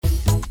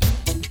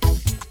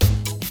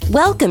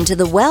Welcome to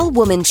the Well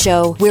Woman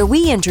Show, where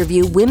we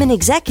interview women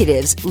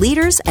executives,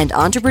 leaders, and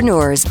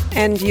entrepreneurs.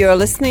 And you're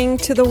listening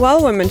to the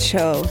Well Woman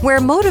Show, where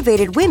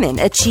motivated women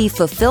achieve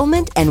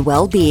fulfillment and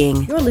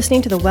well-being. You're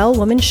listening to the Well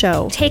Woman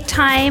Show. Take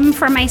time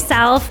for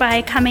myself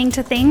by coming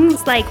to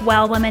things like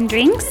Well Woman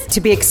Drinks.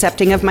 To be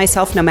accepting of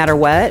myself no matter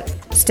what.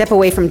 Step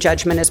away from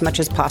judgment as much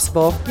as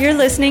possible. You're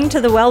listening to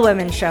the Well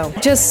Woman Show.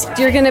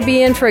 You're going to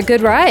be in for a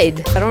good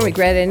ride. I don't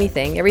regret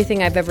anything.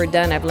 Everything I've ever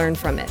done, I've learned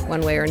from it,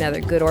 one way or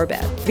another, good or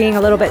bad. Being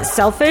a little bit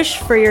selfish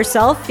for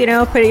yourself,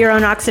 put your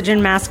own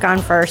oxygen mask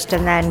on first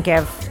and then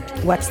give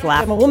what's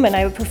left. I'm a woman.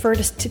 I would prefer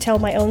to tell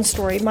my own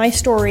story. My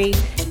story,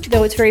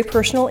 though it's very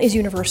personal, is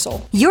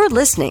universal. You're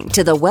listening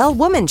to the Well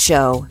Woman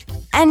Show.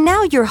 And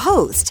now your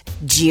host,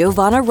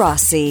 Giovanna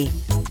Rossi.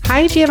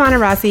 Hi, Giovanna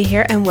Rossi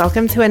here, and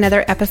welcome to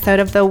another episode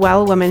of the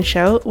Well Woman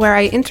Show, where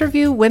I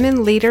interview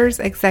women leaders,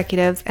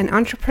 executives, and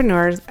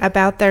entrepreneurs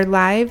about their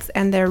lives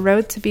and their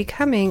road to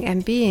becoming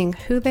and being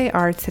who they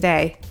are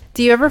today.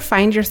 Do you ever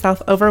find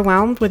yourself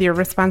overwhelmed with your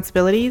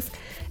responsibilities,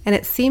 and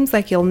it seems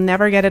like you'll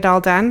never get it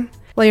all done?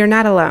 Well, you're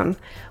not alone.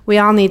 We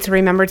all need to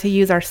remember to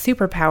use our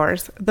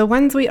superpowers, the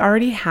ones we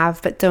already have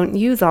but don't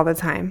use all the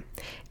time,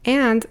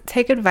 and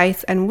take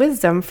advice and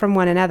wisdom from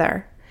one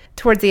another.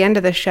 Towards the end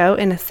of the show,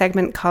 in a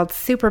segment called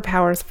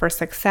Superpowers for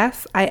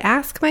Success, I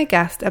ask my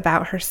guest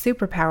about her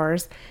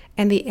superpowers,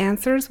 and the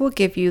answers will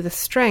give you the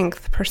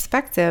strength,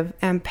 perspective,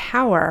 and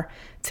power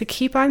to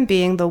keep on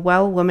being the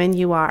well woman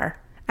you are.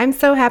 I'm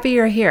so happy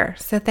you're here,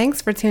 so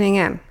thanks for tuning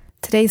in.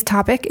 Today's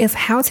topic is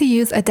how to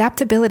use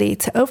adaptability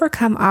to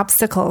overcome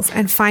obstacles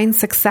and find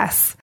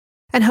success.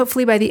 And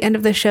hopefully by the end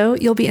of the show,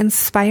 you'll be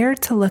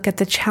inspired to look at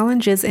the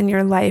challenges in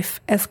your life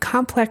as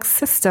complex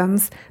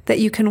systems that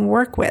you can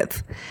work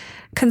with.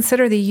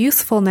 Consider the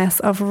usefulness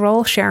of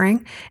role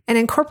sharing and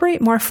incorporate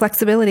more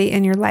flexibility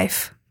in your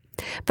life.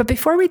 But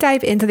before we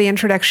dive into the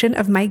introduction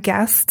of my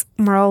guest,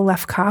 Merle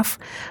Lefkoff,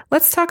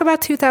 let's talk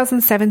about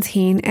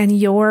 2017 and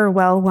your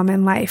well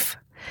woman life.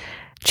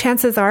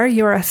 Chances are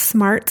you're a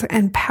smart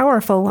and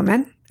powerful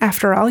woman.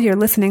 After all, you're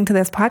listening to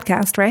this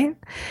podcast, right?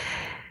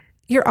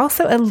 You're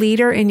also a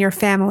leader in your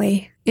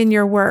family, in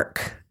your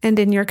work, and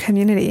in your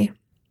community.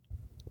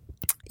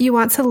 You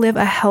want to live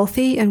a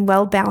healthy and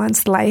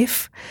well-balanced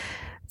life.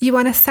 You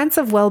want a sense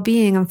of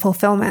well-being and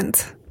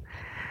fulfillment.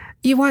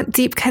 You want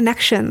deep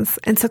connections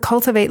and to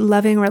cultivate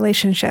loving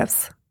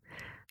relationships.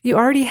 You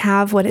already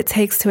have what it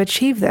takes to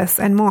achieve this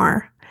and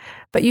more,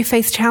 but you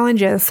face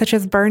challenges such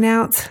as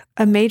burnout,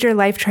 a major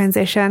life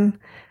transition,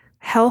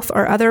 health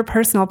or other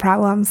personal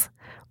problems,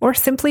 or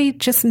simply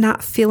just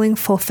not feeling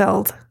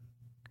fulfilled.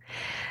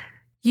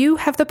 You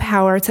have the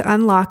power to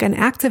unlock and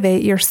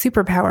activate your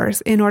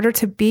superpowers in order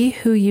to be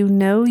who you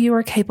know you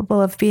are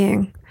capable of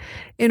being,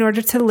 in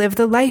order to live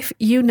the life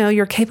you know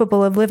you're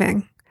capable of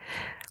living.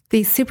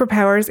 These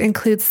superpowers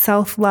include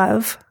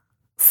self-love,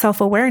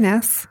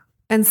 self-awareness,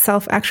 and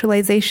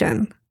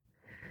self-actualization.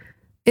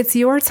 It's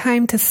your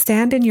time to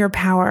stand in your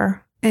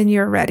power, and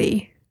you're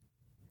ready.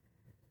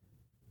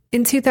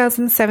 In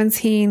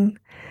 2017,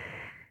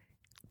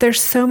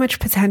 there's so much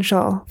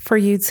potential for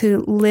you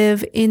to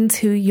live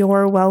into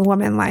your well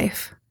woman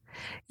life.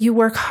 You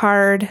work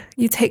hard,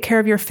 you take care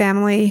of your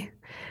family,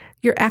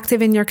 you're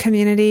active in your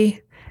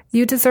community.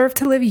 You deserve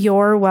to live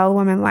your well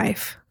woman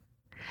life.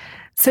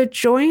 So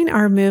join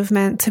our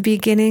movement to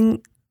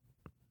begin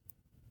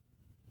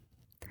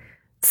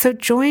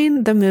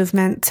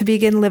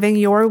living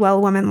your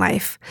well woman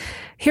life.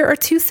 Here are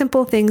 2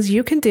 simple things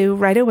you can do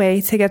right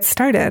away to get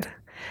started.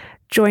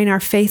 Join our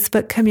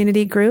Facebook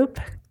community group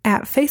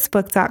at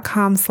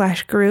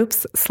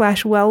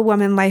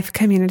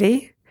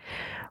facebook.com/groups/wellwomanlifecommunity,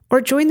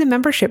 or join the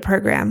membership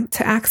program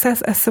to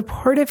access a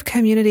supportive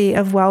community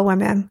of well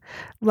women,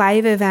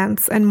 live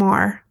events, and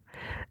more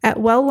at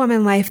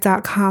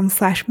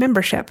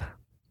wellwomanlife.com/membership.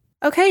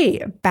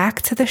 Okay,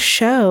 back to the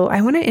show.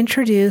 I want to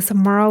introduce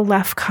Merle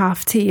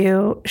Lefkoff to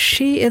you.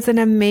 She is an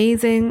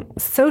amazing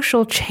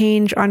social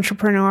change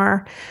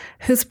entrepreneur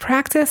whose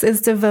practice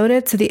is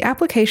devoted to the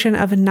application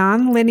of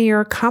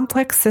nonlinear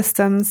complex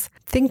systems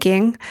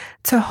thinking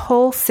to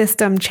whole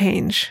system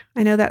change.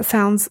 I know that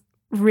sounds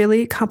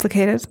really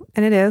complicated,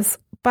 and it is,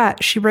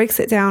 but she breaks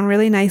it down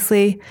really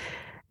nicely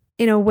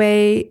in a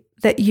way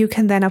that you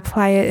can then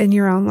apply it in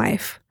your own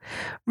life.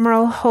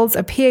 Merle holds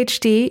a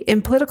PhD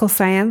in political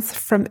science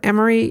from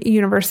Emory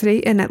University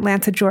in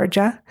Atlanta,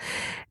 Georgia,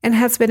 and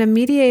has been a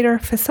mediator,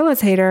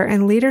 facilitator,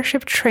 and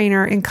leadership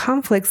trainer in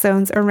conflict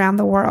zones around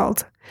the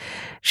world.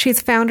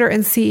 She's founder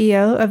and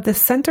CEO of the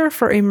Center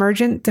for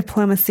Emergent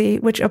Diplomacy,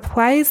 which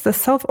applies the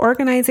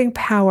self-organizing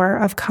power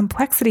of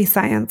complexity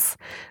science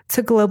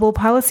to global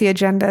policy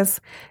agendas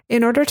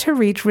in order to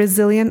reach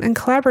resilient and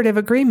collaborative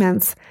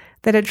agreements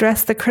that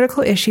address the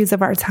critical issues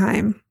of our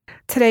time.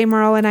 Today,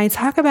 Merle and I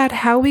talk about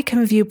how we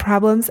can view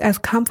problems as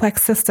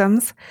complex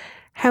systems,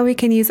 how we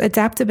can use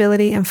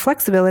adaptability and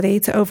flexibility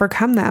to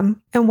overcome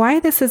them, and why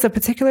this is a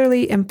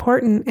particularly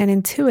important and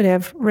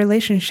intuitive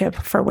relationship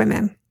for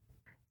women.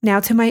 Now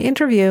to my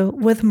interview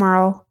with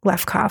Merle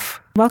Lefkoff.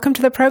 Welcome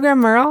to the program,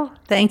 Merle.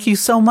 Thank you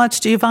so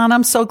much, Giovanna.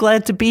 I'm so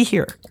glad to be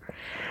here.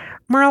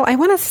 Merle, I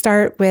want to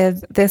start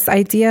with this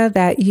idea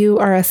that you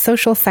are a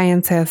social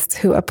scientist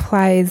who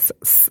applies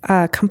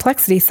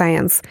complexity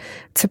science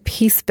to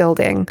peace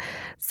building.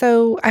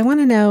 So I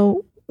want to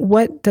know,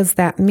 what does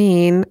that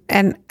mean,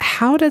 and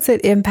how does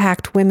it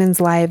impact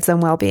women's lives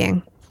and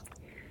well-being?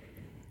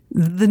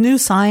 The new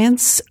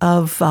science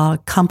of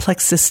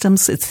complex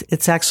systems,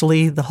 it's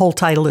actually, the whole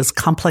title is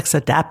Complex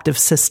Adaptive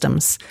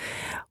Systems,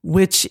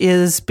 which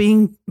is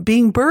being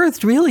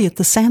birthed really at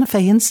the Santa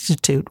Fe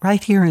Institute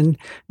right here in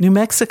New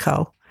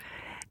Mexico,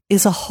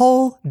 is a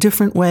whole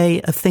different way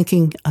of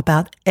thinking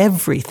about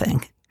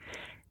everything.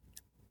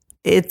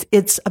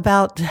 It's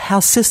about how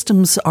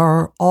systems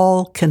are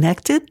all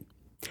connected,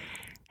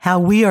 how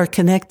we are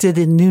connected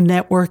in new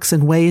networks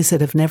in ways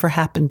that have never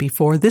happened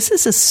before. This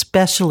is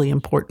especially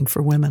important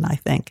for women, I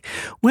think.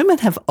 Women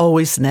have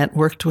always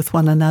networked with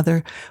one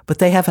another, but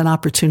they have an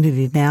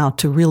opportunity now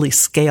to really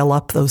scale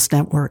up those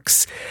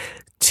networks,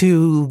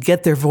 to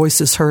get their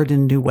voices heard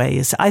in new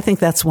ways. I think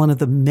that's one of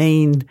the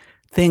main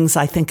things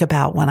I think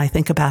about when I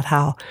think about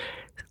how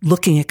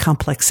looking at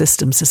complex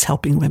systems is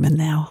helping women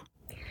now.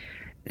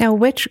 Now,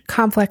 which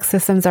complex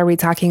systems are we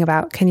talking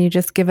about? Can you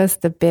just give us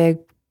the big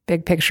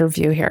picture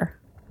view here?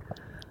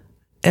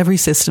 Every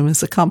system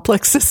is a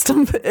complex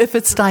system if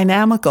it's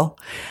dynamical.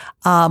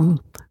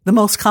 The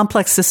most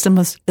complex system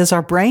is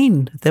our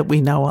brain that we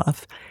know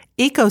of.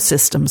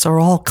 Ecosystems are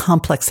all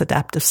complex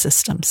adaptive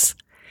systems.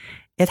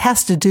 It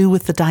has to do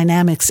with the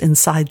dynamics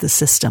inside the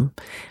system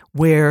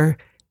where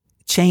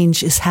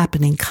change is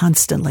happening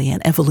constantly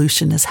and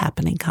evolution is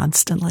happening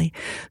constantly.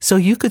 So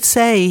you could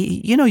say,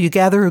 you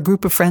gather a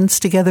group of friends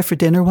together for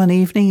dinner one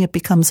evening, it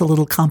becomes a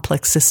little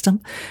complex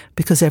system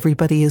because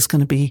everybody is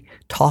going to be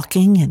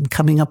talking and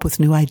coming up with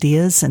new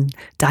ideas and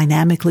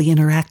dynamically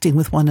interacting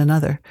with one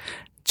another,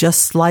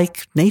 just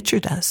like nature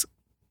does.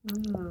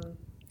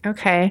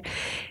 Okay.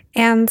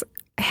 And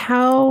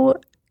how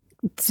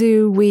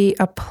do we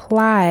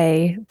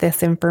apply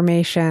this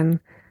information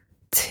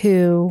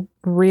to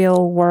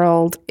real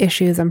world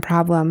issues and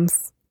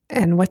problems?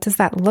 And what does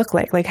that look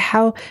like? Like,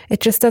 how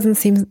it just doesn't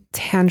seem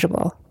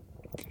tangible.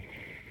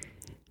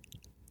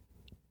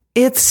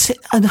 It's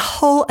a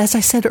whole, as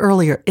I said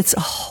earlier, it's a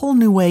whole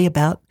new way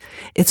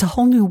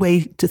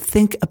to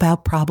think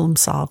about problem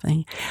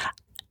solving.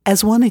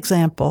 As one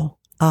example,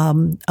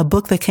 a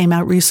book that came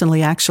out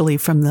recently, actually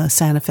from the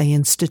Santa Fe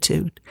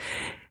Institute,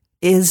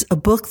 is a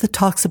book that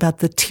talks about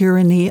the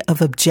tyranny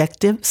of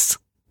objectives.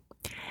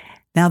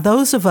 Now,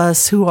 those of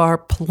us who are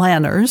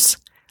planners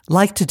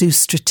like to do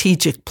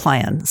strategic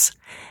plans.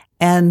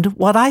 And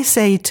what I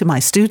say to my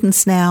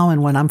students now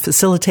and when I'm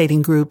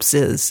facilitating groups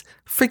is,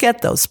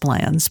 forget those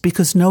plans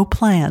because no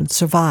plan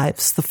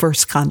survives the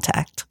first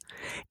contact.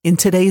 In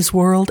today's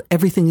world,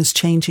 everything is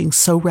changing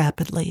so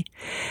rapidly.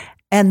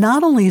 And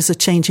not only is it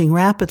changing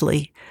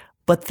rapidly,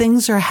 but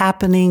things are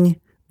happening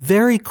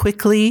very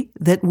quickly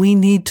that we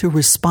need to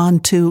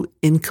respond to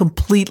in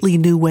completely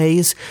new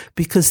ways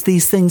because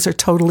these things are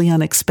totally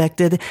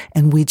unexpected.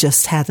 And we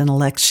just had an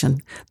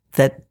election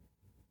that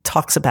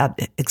talks about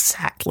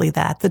exactly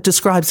that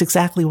describes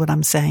exactly what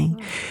I'm saying.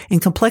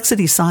 In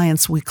complexity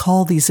science, we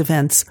call these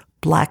events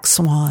black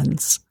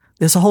swans.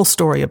 There's a whole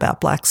story about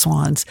black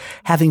swans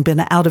having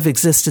been out of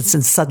existence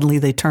and suddenly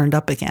they turned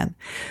up again.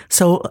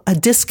 So a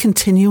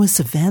discontinuous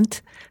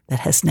event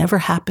that has never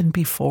happened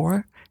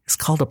before is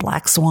called a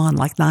black swan,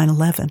 like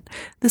 9/11.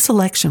 This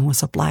election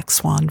was a black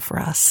swan for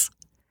us.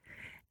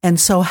 And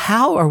so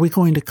how are we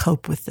going to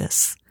cope with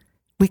this?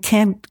 We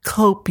can't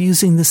cope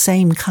using the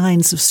same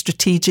kinds of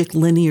strategic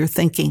linear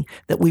thinking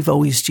that we've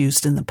always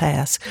used in the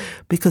past,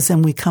 because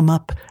then we come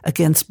up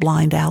against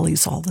blind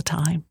alleys all the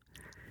time.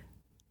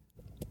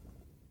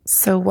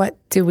 So what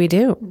do we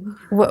do?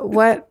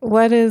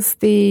 What is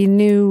the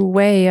new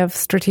way of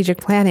strategic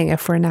planning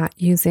if we're not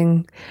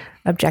using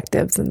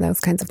objectives and those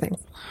kinds of things?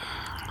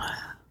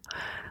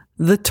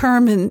 The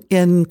term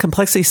in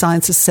complexity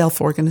science is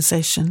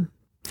self-organization.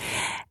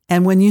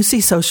 And when you see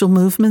social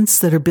movements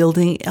that are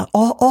building,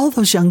 all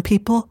those young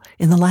people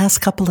in the last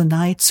couple of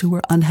nights who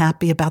were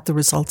unhappy about the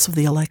results of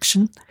the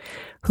election,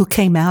 who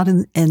came out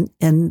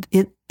and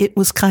it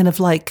was kind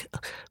of like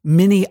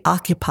mini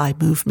Occupy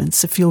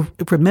movements. If you'll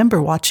remember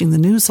watching the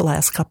news the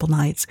last couple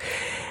nights,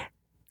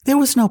 there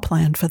was no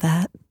plan for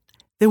that.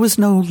 There was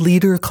no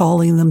leader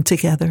calling them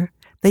together.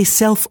 They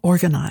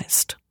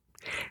self-organized.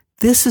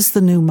 This is the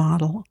new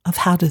model of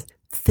how to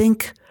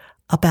think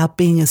about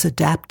being as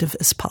adaptive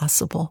as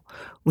possible,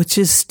 which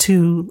is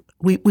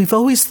we've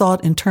always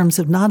thought in terms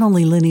of not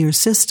only linear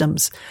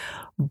systems,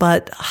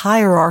 but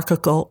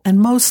hierarchical and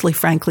mostly,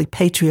 frankly,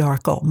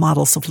 patriarchal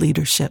models of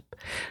leadership.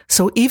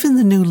 So even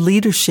the new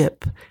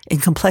leadership in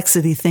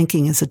complexity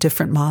thinking is a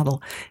different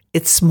model.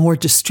 It's more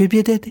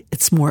distributed.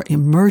 It's more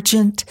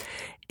emergent.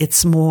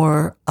 It's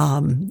more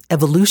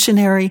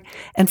evolutionary.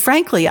 And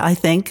frankly, I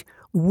think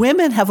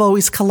women have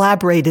always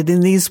collaborated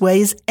in these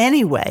ways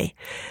anyway.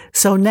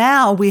 So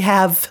now we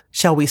have,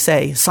 shall we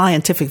say,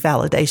 scientific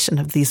validation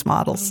of these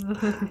models.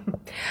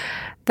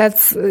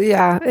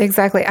 Yeah,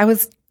 exactly. I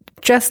was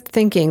just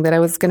thinking that I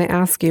was going to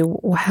ask you,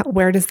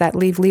 where does that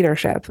leave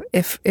leadership?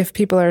 If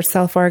people are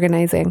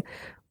self-organizing,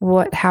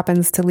 what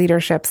happens to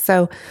leadership?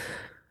 So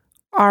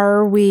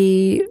are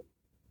we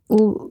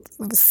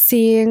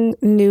seeing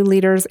new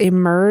leaders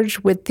emerge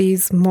with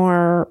these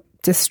more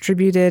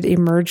distributed,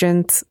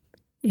 emergent,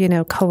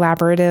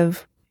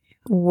 collaborative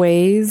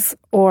ways,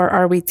 or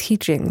are we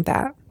teaching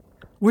that?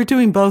 We're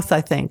doing both,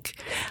 I think.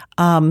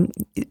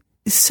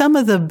 Some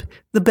of the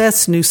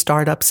best new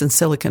startups in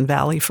Silicon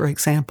Valley, for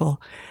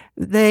example,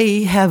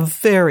 they have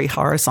very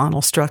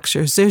horizontal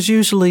structures. There's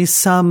usually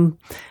some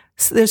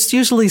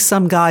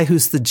guy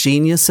who's the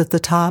genius at the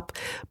top,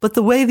 but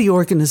the way the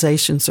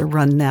organizations are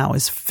run now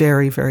is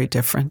very, very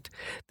different.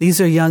 These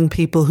are young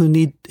people who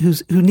need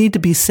to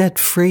be set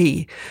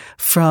free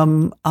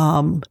from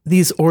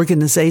these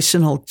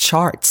organizational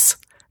charts.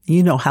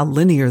 You know how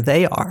linear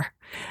they are.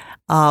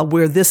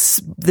 Where this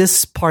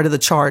part of the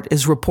chart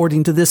is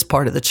reporting to this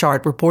part of the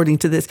chart, reporting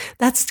to this.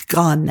 That's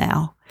gone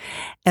now.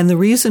 And the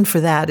reason for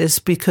that is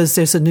because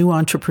there's a new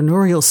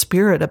entrepreneurial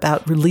spirit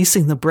about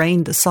releasing the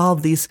brain to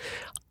solve these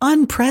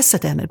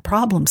unprecedented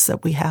problems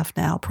that we have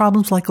now,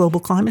 problems like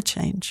global climate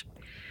change.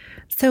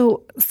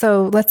 So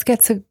let's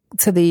get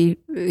to the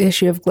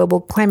issue of global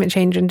climate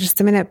change in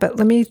just a minute, but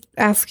let me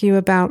ask you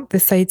about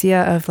this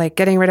idea of like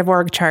getting rid of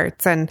org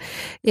charts and,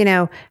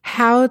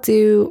 how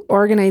do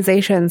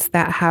organizations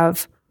that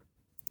have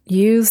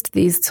used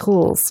these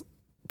tools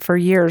for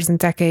years and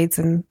decades,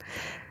 and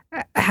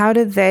how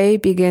do they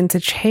begin to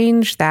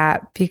change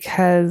that?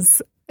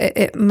 Because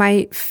it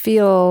might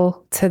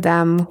feel to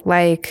them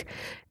like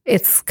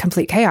it's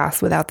complete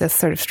chaos without this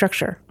sort of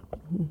structure.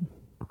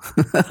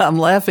 I'm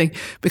laughing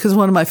because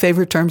one of my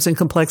favorite terms in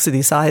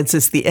complexity science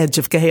is the edge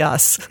of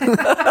chaos.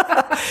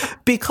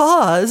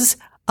 Because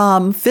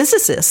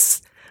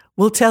physicists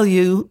will tell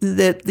you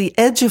that the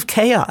edge of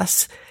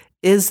chaos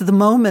is the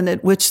moment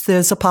at which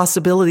there's a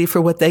possibility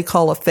for what they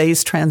call a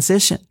phase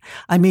transition.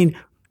 I mean,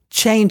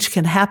 change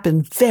can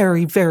happen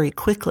very, very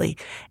quickly.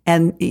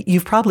 And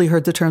you've probably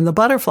heard the term the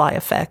butterfly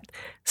effect.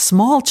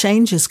 Small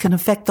changes can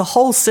affect the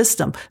whole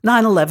system.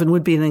 9/11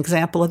 would be an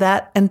example of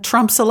that, and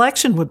Trump's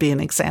election would be an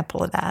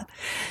example of that.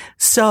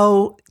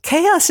 So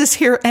chaos is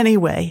here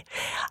anyway.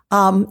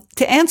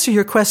 To answer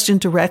your question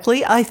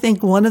directly, I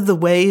think one of the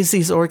ways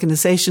these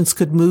organizations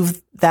could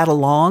move that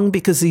along,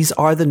 because these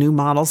are the new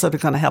models that are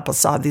going to help us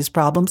solve these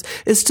problems,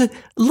 is to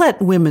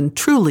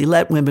truly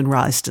let women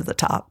rise to the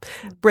top.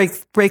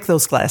 Break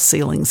those glass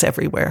ceilings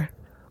everywhere.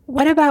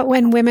 What about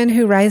when women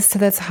who rise to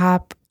the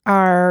top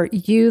are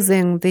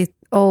using the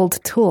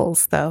old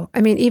tools, though?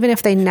 I mean, even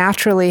if they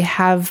naturally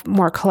have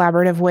more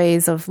collaborative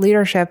ways of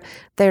leadership,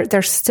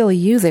 they're still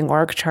using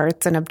org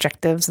charts and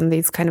objectives and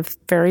these kind of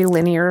very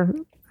linear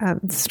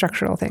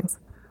structural things.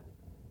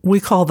 We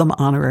call them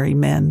honorary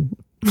men.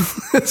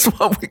 That's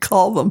what we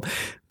call them,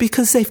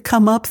 because they've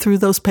come up through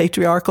those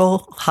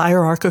patriarchal,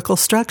 hierarchical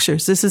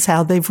structures. This is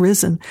how they've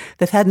risen.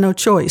 They've had no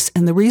choice.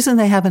 And the reason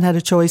they haven't had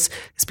a choice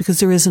is because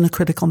there isn't a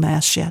critical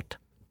mass yet.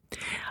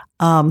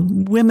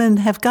 Women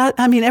have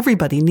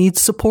everybody needs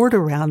support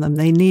around them.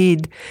 They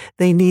need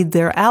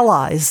their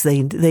allies.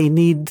 They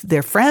need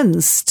their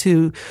friends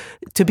to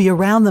be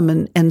around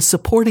them and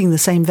supporting the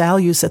same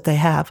values that they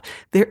have.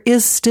 There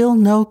is still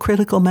no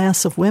critical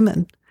mass of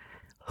women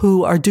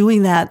who are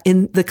doing that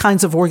in the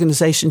kinds of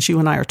organizations you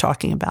and I are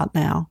talking about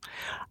now.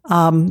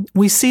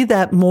 We see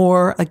that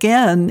more,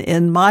 again,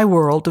 in my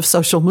world of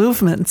social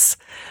movements,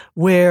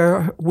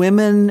 where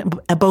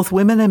both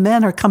women and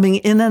men are coming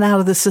in and out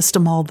of the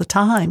system all the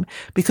time,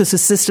 because the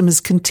system is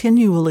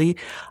continually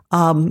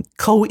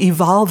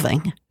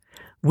co-evolving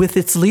with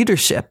its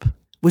leadership,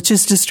 which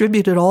is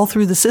distributed all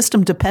through the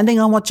system depending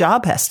on what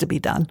job has to be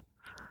done.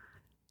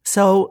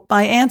 So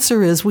my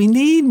answer is we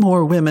need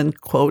more women,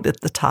 quote,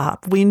 at the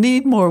top. We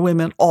need more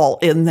women all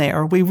in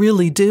there. We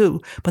really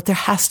do. But there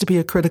has to be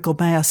a critical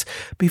mass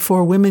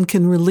before women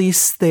can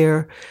release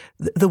the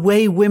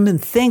way women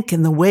think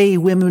and the way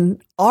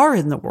women are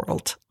in the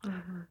world.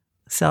 Mm-hmm.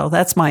 So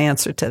that's my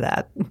answer to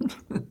that.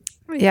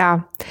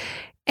 Yeah.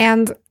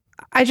 And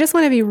I just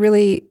want to be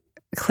really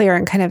clear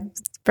and kind of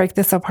break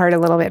this apart a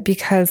little bit,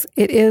 because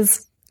it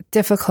is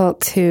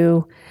difficult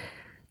to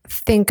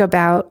think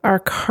about our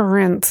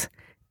current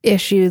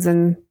issues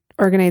and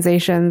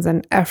organizations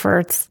and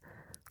efforts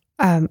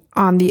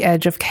on the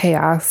edge of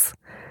chaos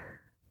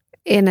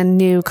in a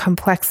new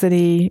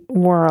complexity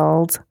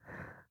world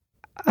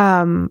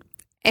and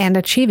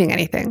achieving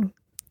anything.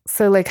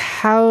 So like,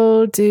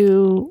 how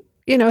do,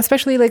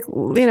 especially like,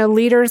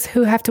 leaders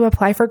who have to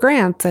apply for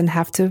grants and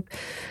have to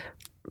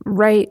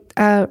write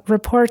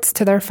reports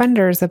to their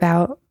funders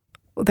about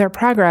their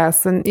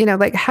progress, and,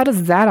 like, how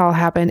does that all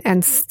happen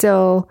and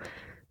still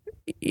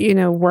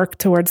work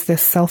towards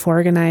this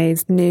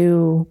self-organized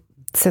new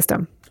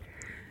system?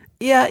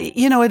 Yeah,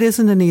 it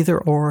isn't an either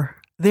or.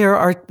 There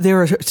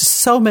are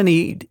so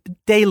many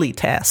daily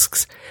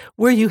tasks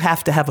where you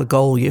have to have a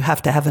goal, you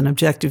have to have an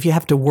objective, you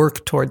have to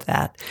work toward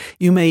that.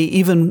 You may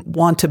even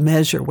want to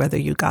measure whether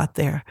you got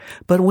there.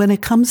 But when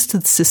it comes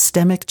to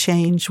systemic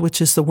change,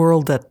 which is the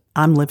world that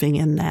I'm living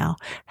in now?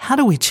 How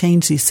do we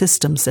change these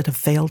systems that have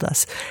failed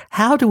us?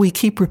 How do we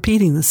keep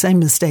repeating the same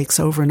mistakes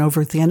over and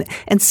over again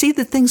and see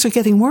that things are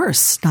getting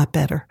worse, not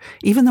better,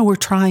 even though we're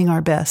trying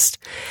our best?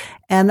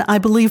 And I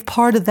believe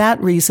part of that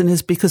reason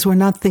is because we're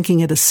not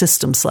thinking at a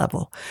systems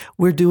level.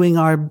 We're doing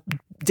our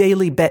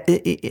daily,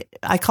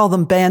 I call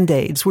them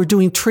Band-Aids. We're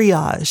doing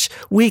triage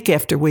week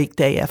after week,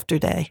 day after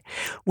day.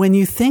 When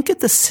you think at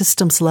the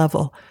systems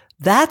level,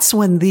 that's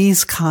when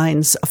these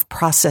kinds of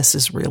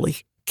processes really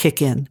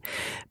kick in,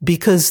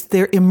 because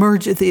they're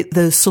emergent.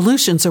 The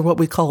solutions are what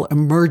we call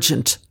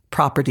emergent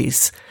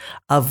properties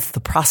of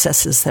the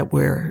processes that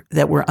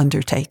we're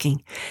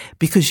undertaking,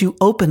 because you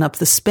open up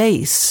the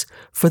space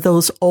for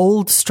those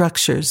old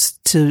structures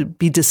to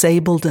be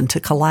disabled and to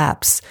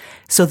collapse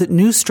so that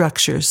new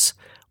structures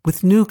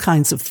with new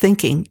kinds of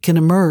thinking can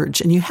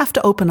emerge. And you have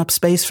to open up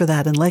space for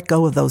that and let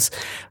go of those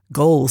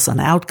goals and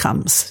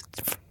outcomes.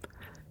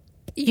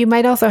 You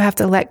might also have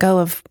to let go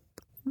of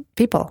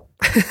people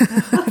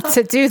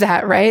to do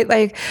that, right?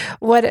 Like,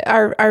 what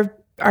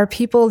are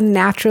people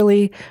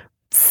naturally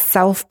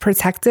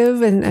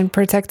self-protective and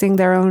protecting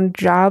their own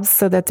jobs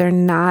so that they're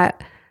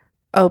not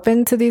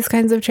open to these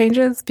kinds of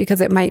changes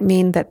because it might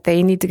mean that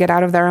they need to get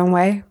out of their own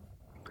way?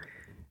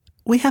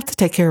 We have to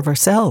take care of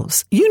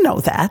ourselves. You know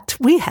that.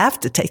 We have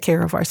to take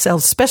care of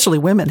ourselves, especially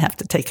women have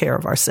to take care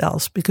of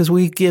ourselves because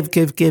we give.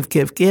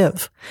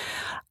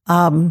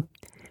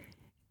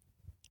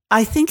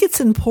 I think it's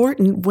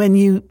important when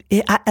you,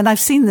 and I've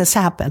seen this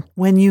happen,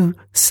 when you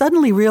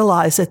suddenly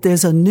realize that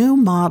there's a new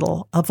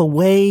model of a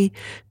way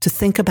to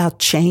think about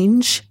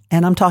change.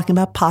 And I'm talking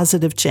about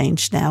positive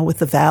change now with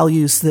the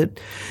values that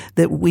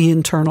we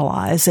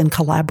internalize and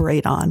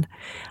collaborate on.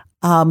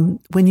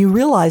 When you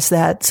realize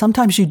that,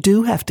 sometimes you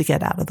do have to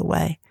get out of the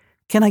way.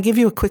 Can I give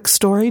you a quick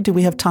story? Do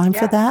we have time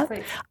for that?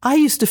 Please. I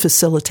used to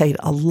facilitate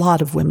a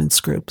lot of women's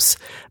groups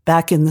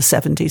back in the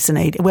 70s and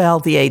 80s, well,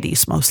 the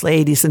 80s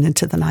mostly, 80s and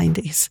into the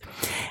 90s.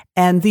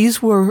 And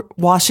these were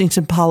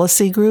Washington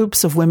policy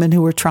groups of women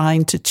who were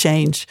trying to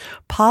change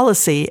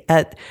policy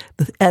at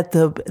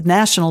the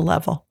national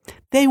level.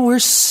 They were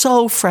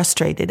so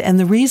frustrated. And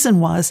the reason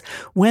was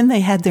when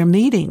they had their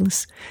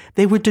meetings,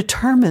 they were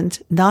determined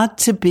not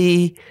to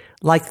be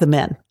like the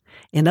men.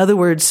 In other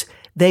words,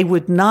 they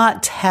would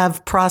not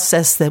have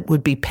process that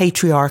would be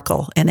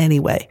patriarchal in any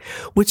way,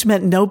 which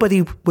meant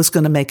nobody was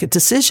going to make a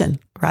decision,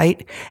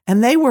 right?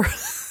 And they were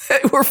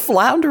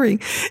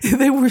floundering.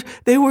 They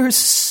were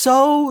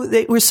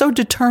so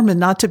determined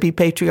not to be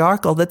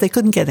patriarchal that they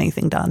couldn't get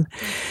anything done.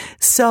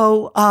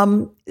 So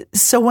when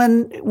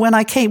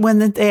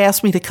they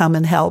asked me to come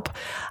and help,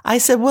 I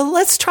said, well,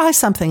 let's try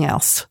something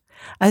else.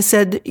 I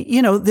said,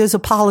 there's a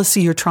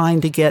policy you're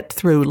trying to get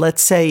through.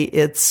 Let's say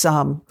it's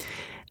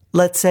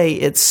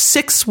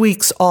 6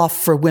 weeks off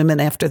for women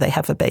after they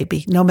have a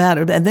baby, no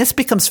matter, and this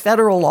becomes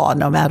federal law,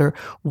 no matter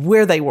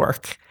where they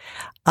work.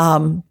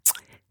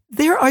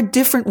 There are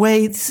different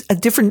ways,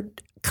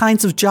 different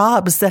kinds of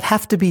jobs that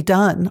have to be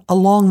done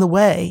along the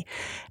way.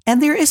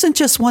 And there isn't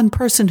just one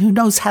person who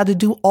knows how to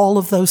do all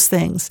of those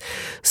things.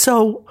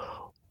 So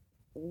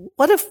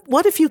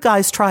what if you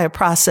guys try a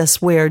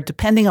process where,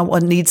 depending on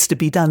what needs to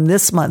be done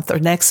this month or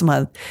next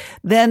month,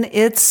 then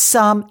it's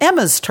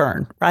Emma's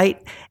turn,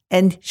 right?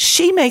 And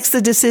she makes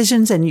the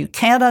decisions and you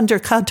can't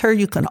undercut her.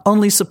 You can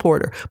only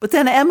support her. But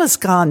then Emma's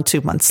gone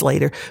 2 months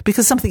later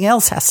because something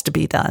else has to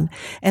be done.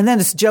 And then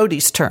it's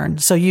Jody's turn.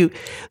 So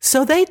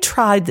they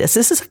tried this.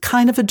 This is a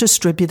kind of a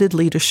distributed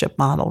leadership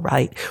model,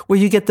 right? Where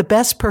you get the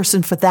best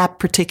person for that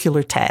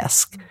particular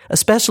task,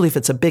 especially if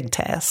it's a big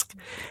task.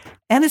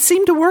 And it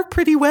seemed to work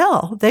pretty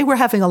well. They were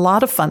having a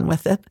lot of fun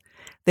with it.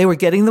 They were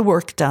getting the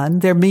work done.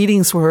 Their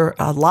meetings were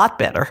a lot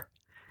better,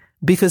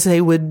 because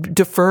they would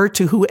defer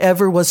to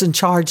whoever was in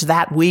charge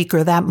that week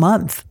or that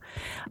month.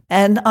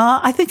 And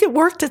I think it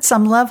worked at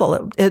some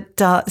level.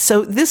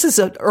 So this is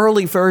an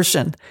early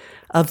version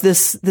of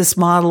this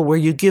model where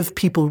you give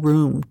people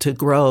room to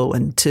grow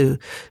and to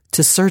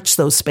search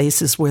those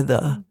spaces where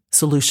the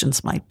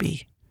solutions might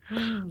be.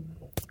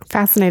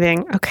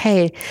 Fascinating.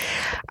 Okay.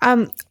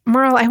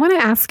 Merle, I want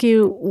to ask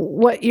you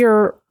what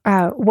you're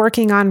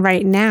working on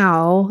right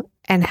now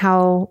and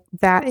how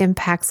that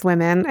impacts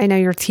women. I know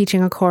you're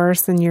teaching a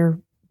course and you're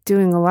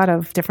doing a lot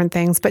of different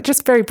things, but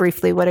just very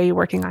briefly, what are you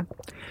working on?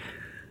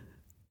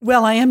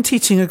 Well, I am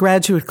teaching a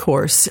graduate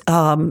course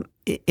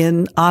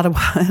in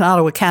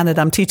Ottawa,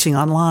 Canada. I'm teaching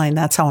online.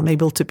 That's how I'm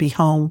able to be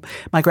home.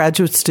 My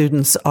graduate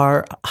students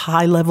are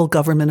high-level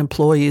government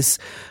employees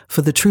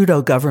for the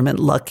Trudeau government,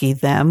 lucky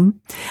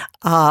them,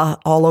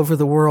 all over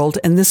the world.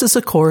 And this is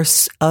a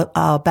course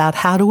about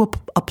how to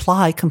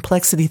apply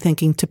complexity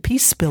thinking to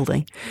peace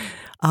building.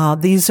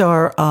 These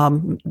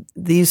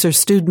are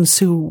students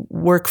who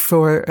work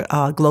for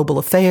Global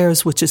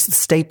Affairs, which is the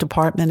State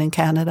Department in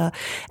Canada,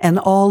 and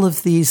all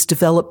of these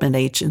development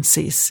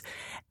agencies,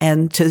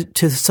 and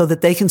so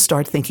that they can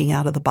start thinking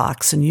out of the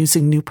box and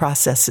using new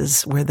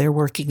processes where they're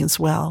working as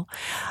well.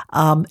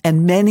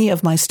 And many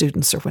of my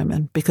students are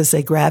women because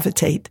they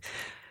gravitate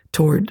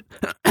toward,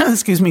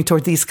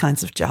 toward these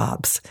kinds of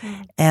jobs.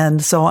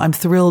 And so I'm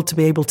thrilled to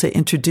be able to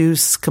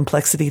introduce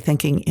complexity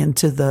thinking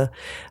into the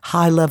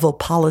high level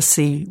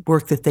policy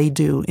work that they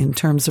do in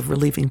terms of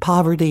relieving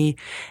poverty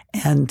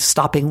and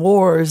stopping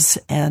wars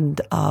and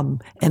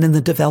in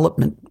the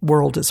development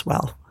world as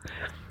well.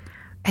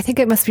 I think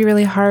it must be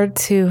really hard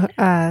to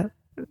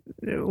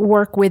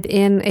work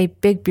within a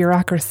big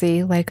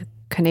bureaucracy like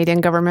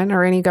Canadian government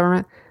or any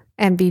government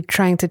and be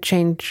trying to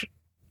change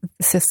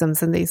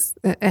systems in these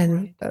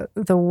and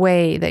the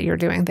way that you're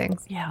doing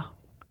things.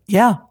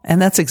 Yeah.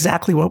 And that's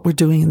exactly what we're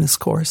doing in this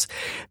course.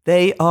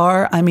 The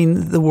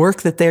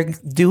work that they're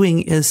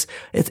doing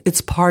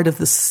it's part of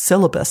the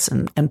syllabus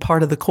and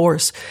part of the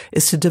course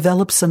is to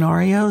develop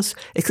scenarios.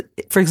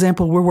 For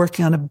example, we're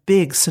working on a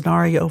big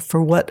scenario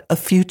for what a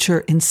future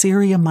in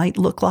Syria might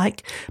look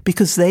like,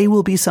 because they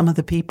will be some of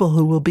the people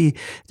who will be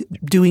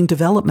doing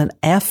development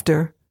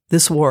after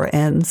this war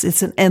ends.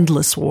 It's an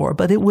endless war,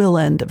 but it will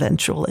end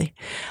eventually.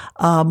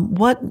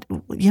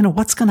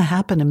 What's going to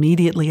happen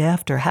immediately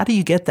after? How do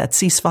you get that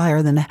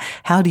ceasefire? Then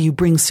how do you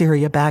bring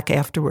Syria back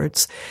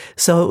afterwards?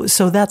 So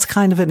that's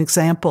kind of an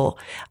example,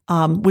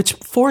 which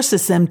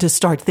forces them to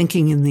start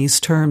thinking in these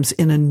terms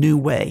in a new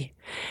way.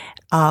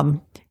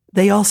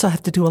 They also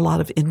have to do a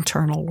lot of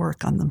internal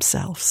work on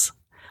themselves.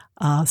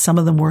 Some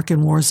of them work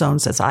in war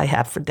zones, as I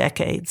have for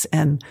decades,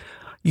 and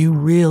you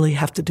really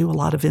have to do a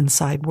lot of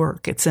inside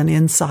work. It's an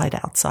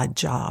inside-outside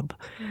job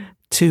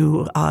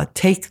to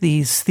take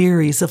these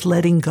theories of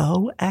letting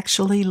go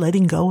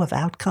of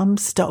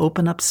outcomes to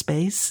open up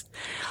space,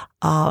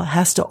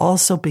 has to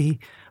also be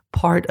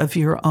part of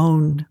your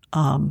own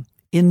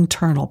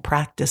internal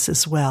practice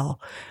as well,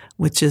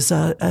 which is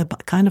a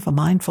kind of a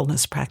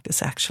mindfulness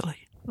practice,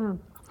 actually.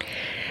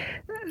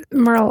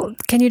 Merle,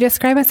 can you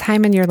describe a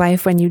time in your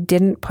life when you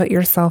didn't put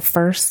yourself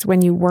first,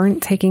 when you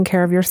weren't taking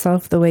care of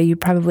yourself the way you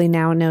probably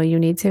now know you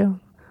need to?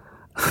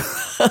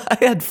 I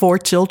had 4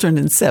 children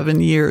in 7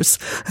 years.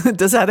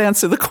 Does that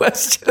answer the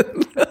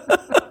question?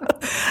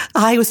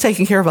 I was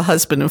taking care of a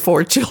husband and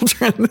 4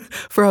 children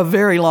for a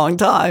very long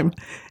time.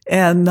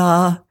 And,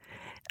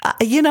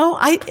 in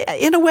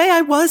a way,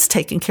 I was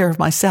taking care of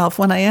myself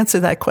when I answer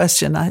that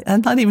question.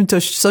 I'm not even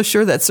so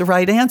sure that's the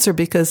right answer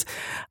because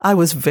I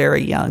was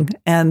very young.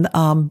 And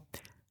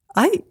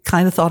I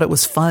kind of thought it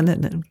was fun,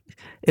 and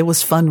it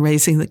was fun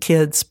raising the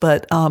kids.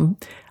 But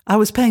I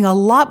was paying a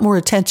lot more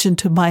attention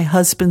to my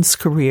husband's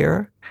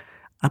career.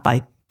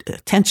 My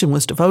attention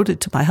was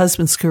devoted to my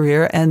husband's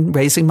career and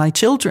raising my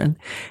children.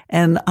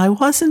 And I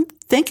wasn't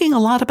thinking a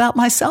lot about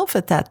myself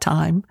at that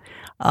time.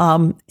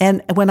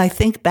 And when I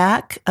think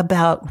back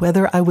about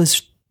whether I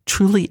was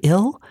truly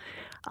ill,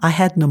 I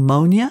had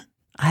pneumonia.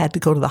 I had to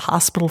go to the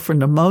hospital for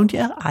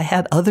pneumonia. I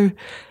had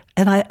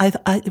and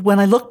I when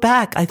I look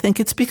back, I think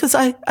it's because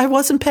I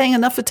wasn't paying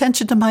enough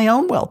attention to my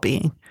own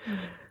well-being.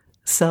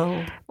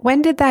 So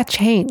when did that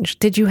change?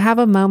 Did you have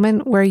a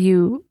moment where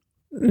you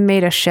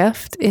made a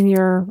shift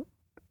in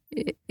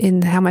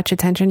how much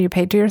attention you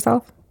paid to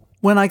yourself?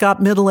 When I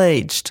got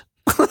middle-aged.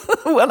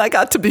 When I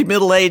got to be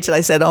middle-aged,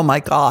 I said, oh my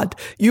God,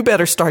 you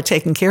better start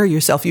taking care of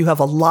yourself. You have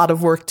a lot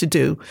of work to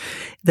do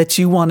that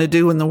you want to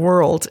do in the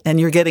world, and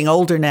you're getting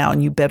older now,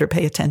 and you better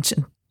pay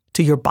attention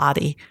to your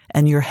body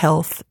and your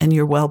health and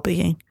your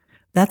well-being.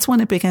 That's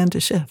when it began to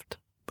shift.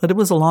 But it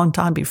was a long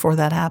time before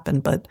that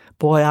happened. But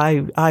boy,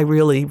 I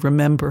really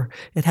remember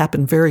it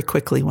happened very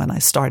quickly when I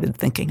started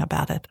thinking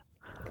about it.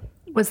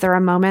 Was there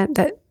a moment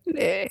that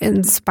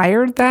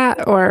inspired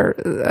that, or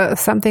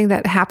something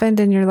that happened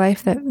in your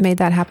life that made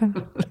that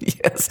happen?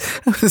 Yes.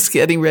 I was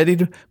getting ready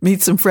to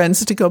meet some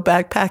friends to go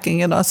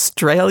backpacking in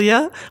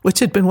Australia, which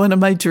had been one of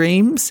my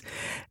dreams.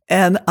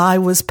 And I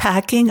was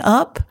packing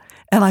up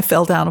and I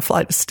fell down a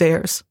flight of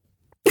stairs.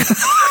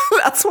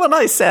 That's when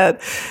I said,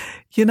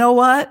 you know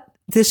what?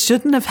 This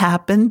shouldn't have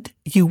happened.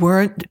 You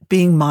weren't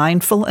being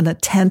mindful and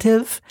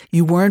attentive.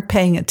 You weren't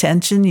paying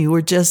attention.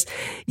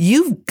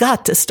 You've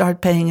got to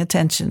start paying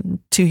attention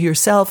to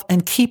yourself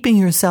and keeping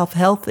yourself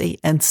healthy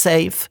and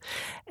safe.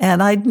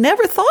 And I'd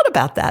never thought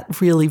about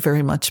that really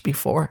very much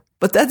before.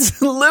 But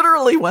that's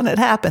literally when it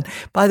happened.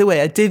 By the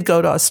way, I did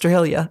go to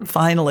Australia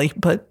finally,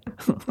 but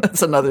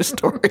that's another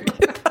story.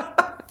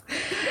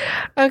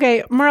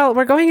 Okay, Merle,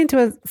 we're going into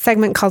a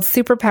segment called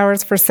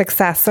Superpowers for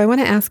Success. So I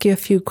want to ask you a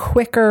few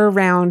quicker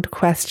round of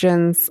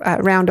questions.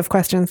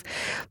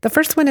 The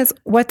first one is,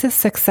 what does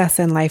success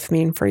in life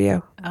mean for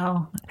you?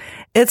 Oh,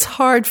 it's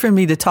hard for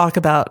me to talk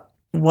about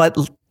what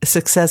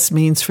success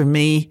means for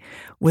me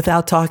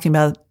without talking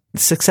about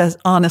success,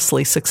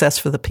 honestly, success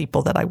for the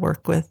people that I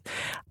work with.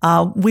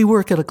 We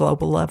work at a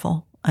global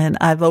level. And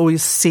I've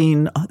always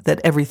seen that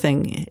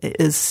everything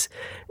is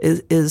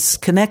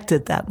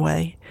connected that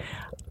way.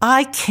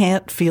 I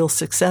can't feel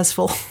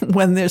successful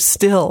when there's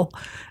still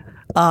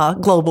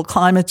global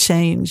climate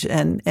change,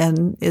 and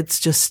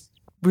it's just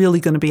really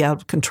going to be out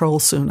of control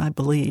soon, I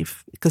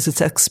believe, because it's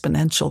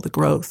exponential, the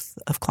growth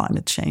of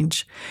climate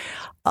change.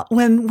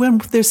 When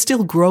there's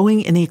still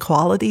growing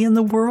inequality in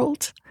the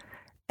world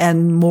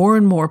and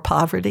more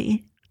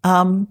poverty,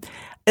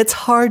 it's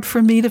hard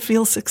for me to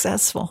feel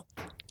successful.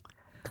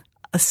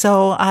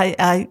 So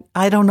I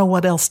don't know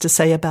what else to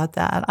say about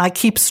that. I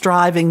keep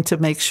striving to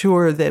make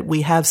sure that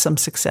we have some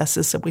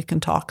successes that we can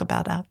talk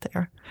about out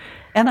there.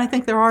 And I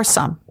think there are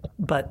some,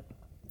 but.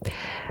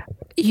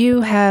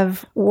 You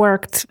have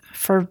worked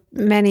for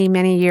many,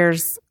 many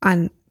years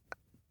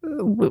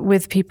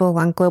with people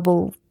on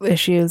global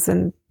issues.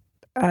 And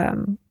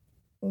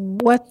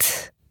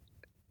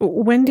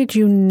when did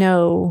you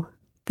know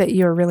that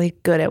you're really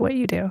good at what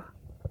you do?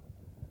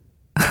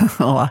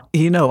 Oh,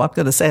 I'm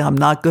going to say I'm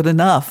not good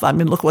enough. I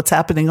mean, look what's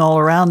happening all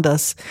around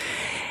us.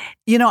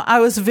 I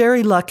was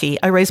very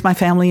lucky. I raised my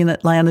family in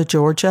Atlanta,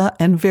 Georgia,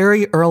 and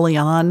very early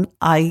on,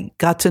 I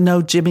got to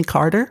know Jimmy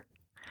Carter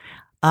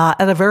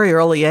at a very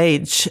early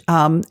age.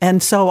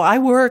 And so I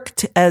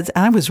worked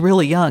I was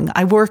really young.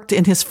 I worked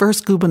in his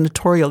first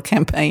gubernatorial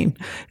campaign.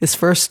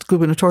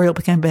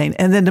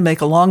 And then to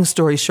make a long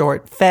story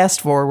short, fast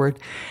forward,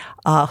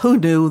 who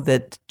knew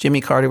that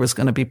Jimmy Carter was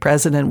going to be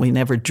president? We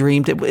never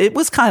dreamed. It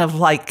was kind of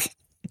like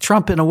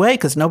Trump in a way,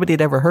 because nobody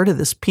had ever heard of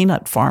this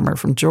peanut farmer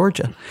from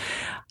Georgia.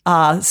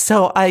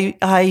 So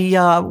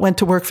I went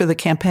to work for the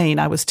campaign.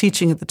 I was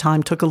teaching at the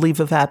time, took a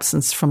leave of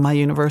absence from my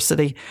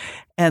university,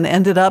 and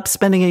ended up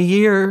spending a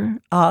year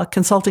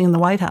consulting in the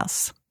White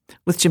House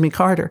with Jimmy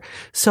Carter.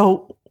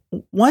 So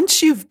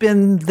once you've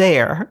been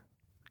there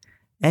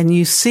and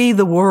you see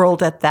the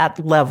world at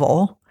that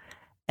level,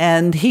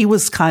 and he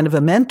was kind of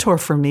a mentor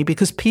for me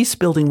because peace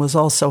building was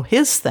also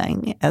his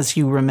thing, as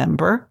you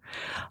remember.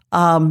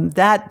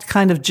 That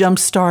kind of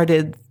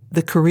jump-started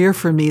the career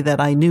for me that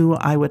I knew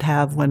I would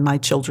have when my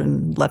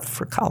children left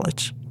for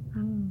college.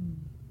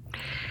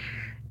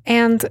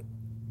 And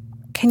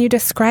can you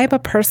describe a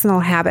personal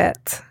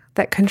habit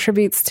that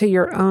contributes to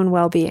your own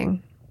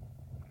well-being?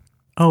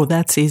 Oh,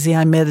 that's easy.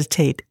 I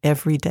meditate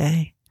every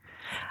day.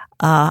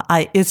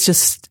 It's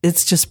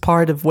just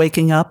part of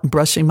waking up and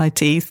brushing my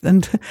teeth.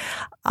 And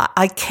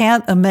I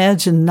can't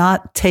imagine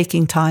not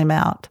taking time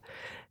out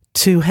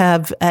to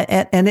have,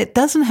 and it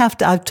doesn't have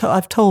to,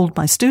 I've told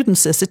my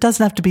students this, it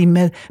doesn't have to be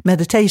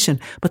meditation,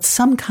 but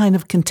some kind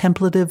of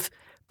contemplative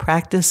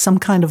practice, some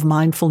kind of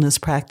mindfulness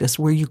practice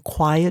where you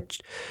quiet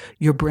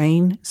your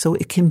brain so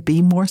it can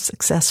be more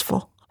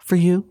successful for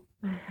you.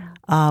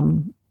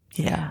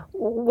 Yeah.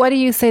 What do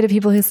you say to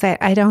people who say,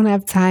 I don't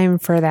have time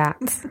for that?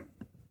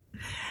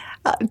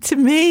 To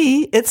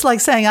me, it's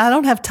like saying, I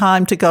don't have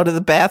time to go to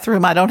the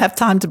bathroom. I don't have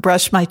time to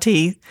brush my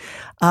teeth.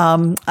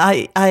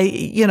 I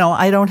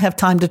don't have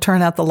time to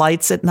turn out the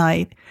lights at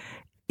night.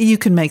 You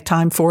can make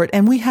time for it.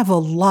 And we have a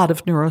lot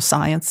of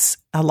neuroscience,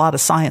 a lot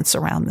of science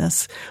around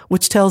this,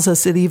 which tells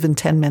us that even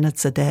 10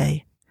 minutes a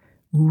day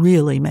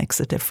really makes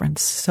a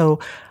difference. So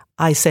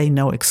I say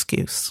no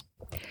excuse.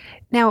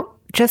 Now,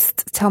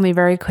 just tell me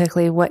very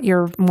quickly what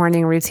your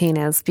morning routine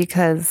is,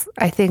 because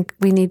I think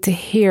we need to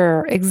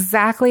hear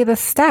exactly the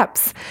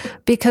steps,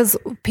 because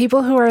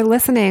people who are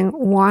listening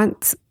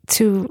want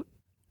to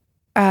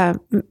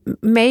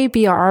may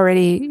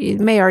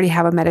already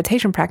have a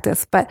meditation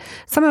practice, but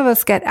some of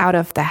us get out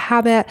of the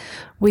habit.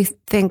 We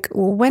think,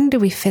 well, when do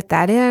we fit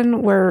that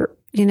in? We're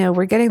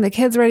getting the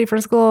kids ready for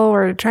school.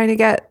 We're trying to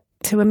get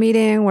to a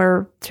meeting.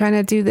 We're trying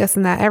to do this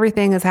and that.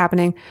 Everything is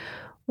happening.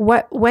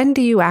 When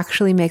do you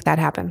actually make that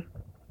happen?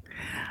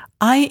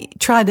 I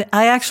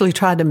actually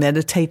try to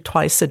meditate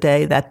twice a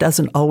day. That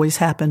doesn't always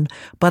happen,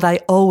 but I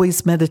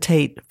always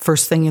meditate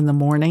first thing in the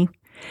morning.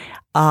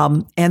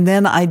 And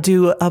then I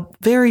do a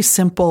very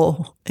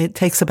simple, it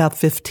takes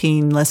about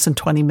less than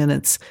 20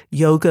 minutes,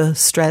 yoga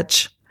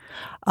stretch.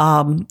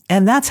 And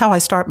that's how I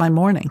start my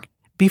morning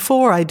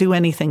before I do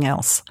anything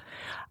else.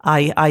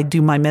 I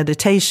do my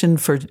meditation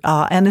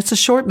and it's a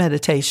short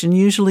meditation,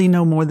 usually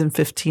no more than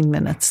 15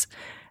 minutes.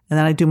 And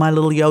then I do my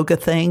little yoga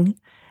thing.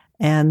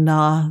 And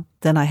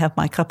then I have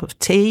my cup of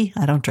tea.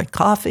 I don't drink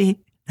coffee.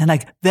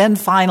 And then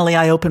finally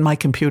I open my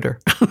computer.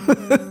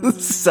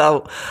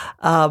 So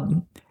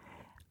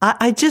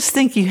I just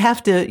think you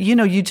have to,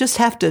 you just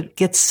have to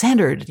get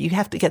centered. You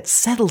have to get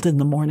settled in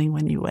the morning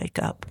when you wake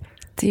up.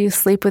 Do you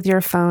sleep with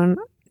your phone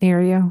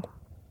near you?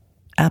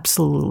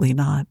 Absolutely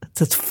not.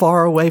 It's as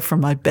far away from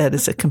my bed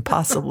as it can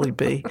possibly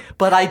be.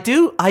 But I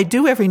do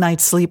every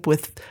night sleep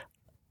with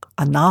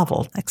a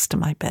novel next to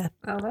my bed.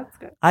 Oh, that's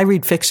good. I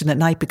read fiction at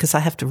night because I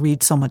have to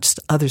read so much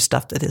other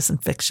stuff that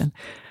isn't fiction.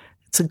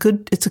 It's a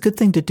good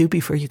thing to do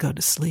before you go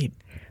to sleep.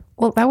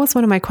 Well, that was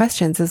one of my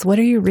questions is, what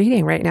are you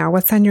reading right now?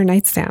 What's on your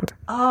nightstand?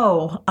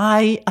 Oh,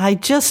 I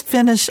just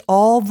finished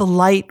All the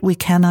Light We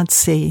Cannot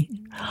See.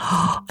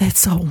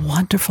 It's a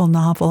wonderful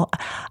novel.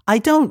 I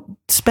don't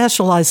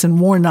specialize in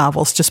war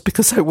novels just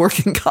because I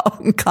work in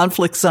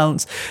conflict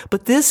zones,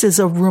 but this is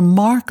a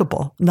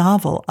remarkable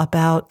novel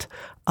about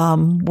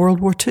World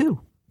War II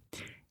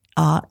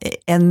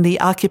and the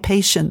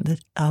occupation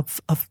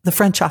of the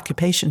French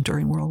occupation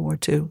during World War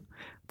II.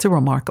 It's a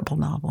remarkable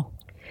novel.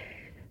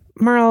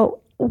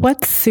 Merle,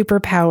 what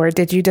superpower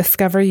did you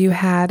discover you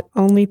had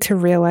only to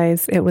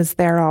realize it was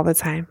there all the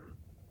time?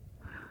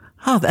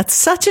 Oh, that's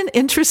such an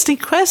interesting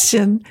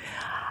question.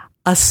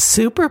 A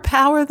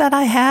superpower that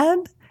I had?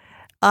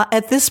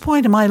 At this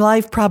point in my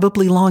life,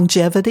 probably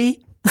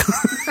longevity.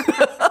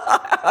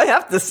 I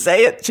have to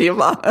say it,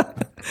 Giovanna.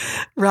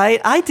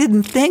 Right? I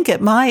didn't think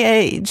at my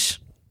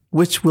age,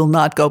 which will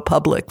not go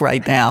public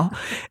right now,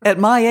 at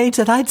my age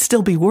that I'd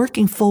still be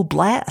working full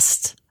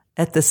blast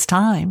at this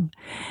time.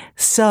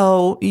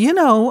 So,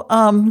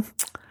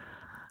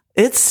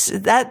 it's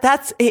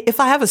that's if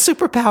I have a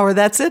superpower,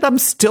 that's it. I'm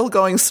still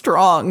going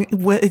strong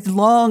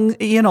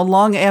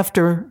long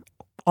after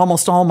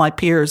almost all my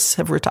peers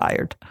have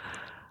retired.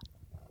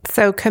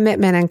 So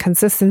commitment and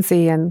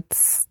consistency and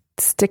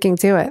sticking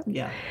to it.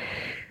 Yeah.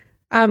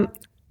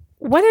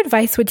 What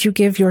advice would you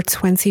give your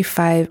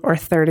 25 or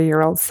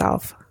 30-year-old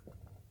self?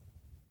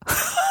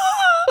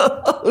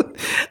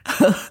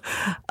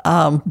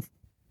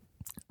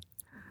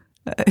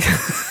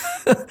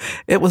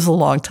 It was a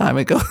long time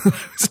ago. I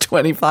was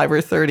 25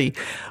 or 30.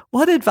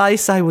 What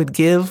advice I would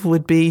give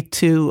would be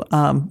to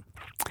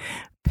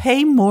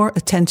pay more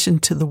attention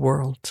to the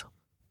world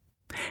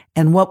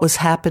and what was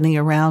happening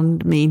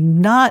around me.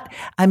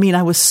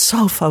 I was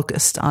so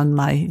focused on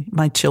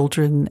my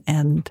children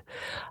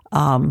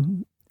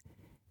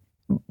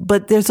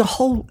but there's a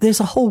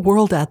whole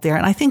world out there.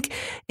 And I think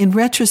in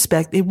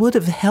retrospect, it would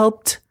have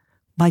helped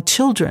my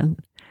children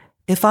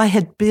if I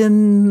had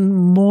been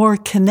more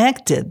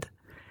connected,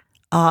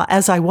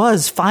 as I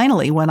was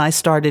finally when I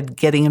started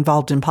getting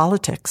involved in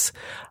politics,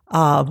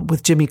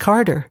 with Jimmy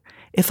Carter.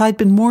 If I'd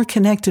been more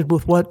connected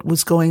with what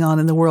was going on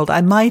in the world,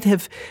 I might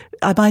have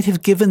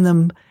given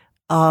them,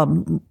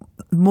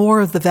 more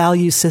of the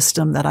value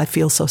system that I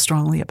feel so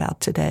strongly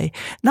about today.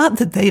 Not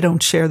that they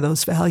don't share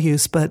those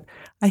values, but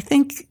I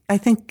think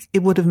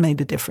it would have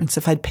made a difference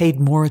if I'd paid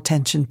more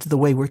attention to the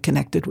way we're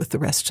connected with the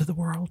rest of the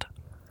world.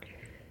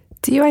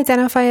 Do you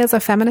identify as a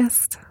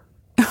feminist?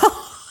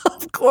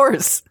 Of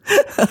course.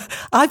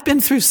 I've been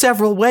through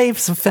several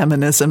waves of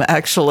feminism,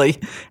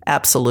 actually.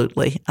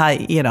 Absolutely.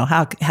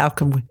 How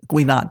can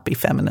we not be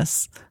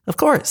feminists? Of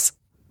course.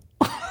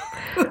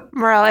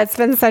 Merle, it's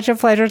been such a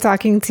pleasure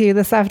talking to you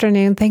this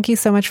afternoon. Thank you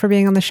so much for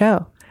being on the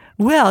show.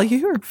 Well,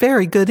 you're a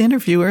very good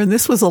interviewer, and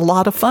this was a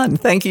lot of fun.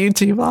 Thank you,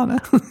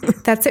 Giovanna.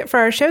 That's it for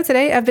our show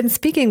today. I've been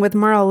speaking with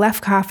Merle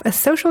Lefkoff, a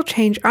social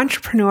change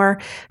entrepreneur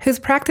whose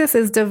practice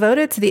is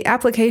devoted to the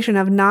application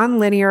of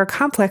nonlinear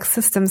complex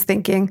systems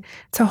thinking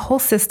to whole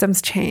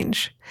systems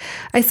change.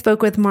 I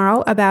spoke with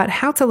Merle about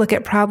how to look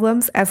at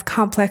problems as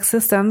complex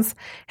systems,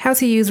 how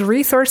to use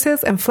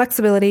resources and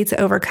flexibility to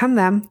overcome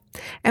them,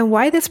 and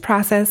why this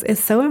process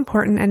is so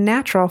important and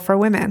natural for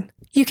women.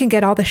 You can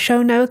get all the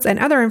show notes and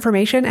other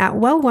information at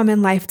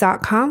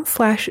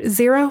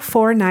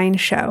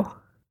wellwomanlife.com/049show.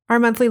 Our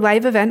monthly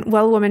live event,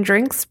 Well Woman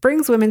Drinks,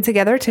 brings women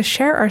together to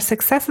share our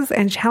successes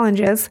and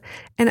challenges,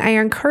 and I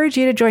encourage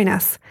you to join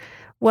us.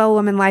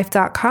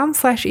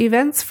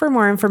 wellwomanlife.com/events for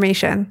more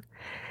information.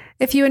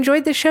 If you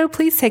enjoyed the show,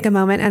 please take a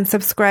moment and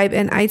subscribe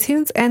in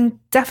iTunes and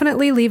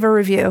definitely leave a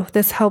review.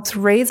 This helps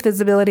raise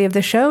visibility of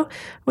the show,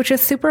 which is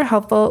super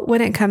helpful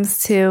when it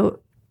comes to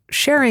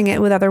sharing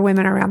it with other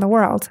women around the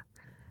world.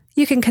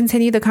 You can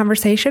continue the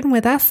conversation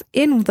with us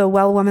in the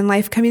Well Woman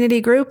Life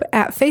community group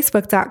at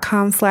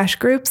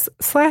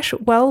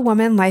facebook.com/groups/Well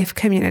Woman Life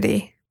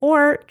community,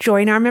 or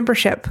join our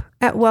membership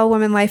at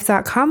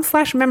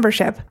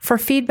wellwomanlife.com/membership. For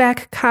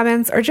feedback,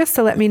 comments, or just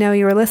to let me know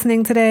you were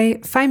listening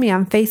today, find me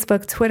on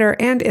Facebook, Twitter,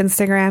 and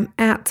Instagram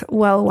at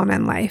Well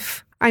Woman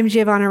Life. I'm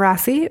Giovanna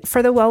Rossi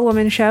for The Well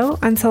Woman Show.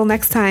 Until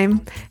next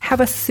time,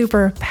 have a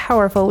super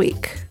powerful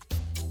week.